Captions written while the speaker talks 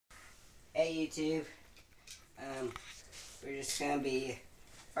Hey YouTube, we're just gonna be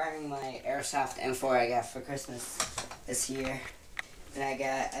firing my Airsoft M4 I got for Christmas this year. And I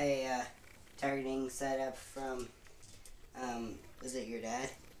got a targeting setup from, was it your dad?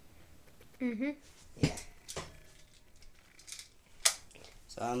 Mm-hmm. Yeah.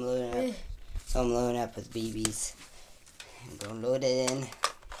 So I'm loading up with BBs. I'm gonna load it in.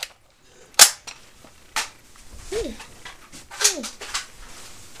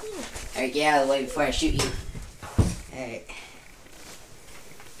 Alright, get out of the way before I shoot you. Alright.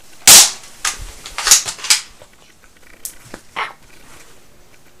 Ow.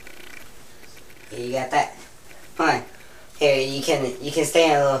 Here, you got that? Come on. Here, you can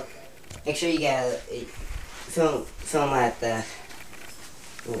stay a little. Make sure you got a film at the.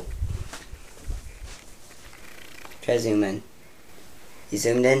 Ooh. Try to zoom in. You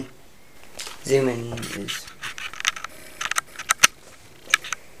zoomed in? Zoom in is.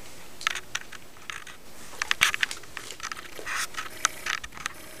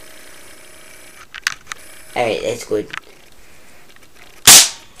 Alright, that's good.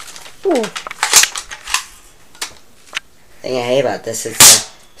 Ooh. The thing I hate about this is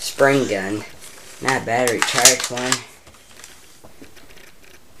a spring gun, not a battery charged one.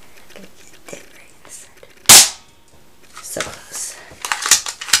 So close.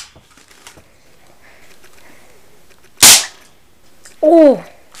 Oh!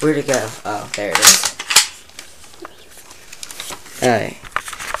 Where'd it go? Oh, there it is. Alright.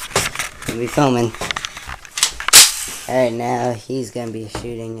 We'll be filming. Alright, now he's gonna be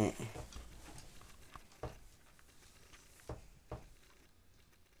shooting it.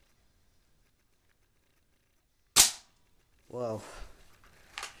 Whoa.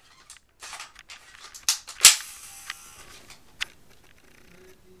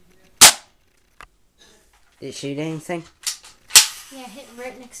 Did it shoot anything? Yeah, hit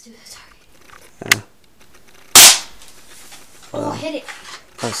right next to the target. Oh. Oh, hit it.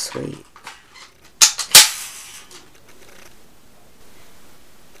 Oh, sweet.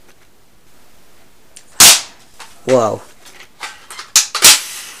 Whoa.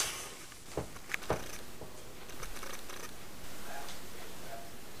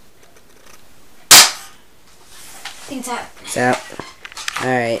 It's out. It's out.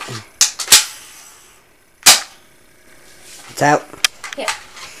 Alright. It's out. Yeah.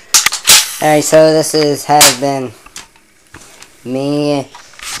 Alright, so this has been me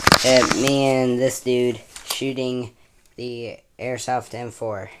and this dude shooting the Airsoft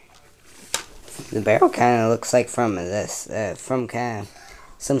M4. The barrel kind of looks like from from kind of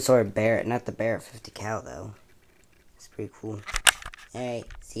some sort of Barrett, not the Barrett 50 cal though. It's pretty cool. Alright,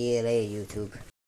 see you later, YouTube.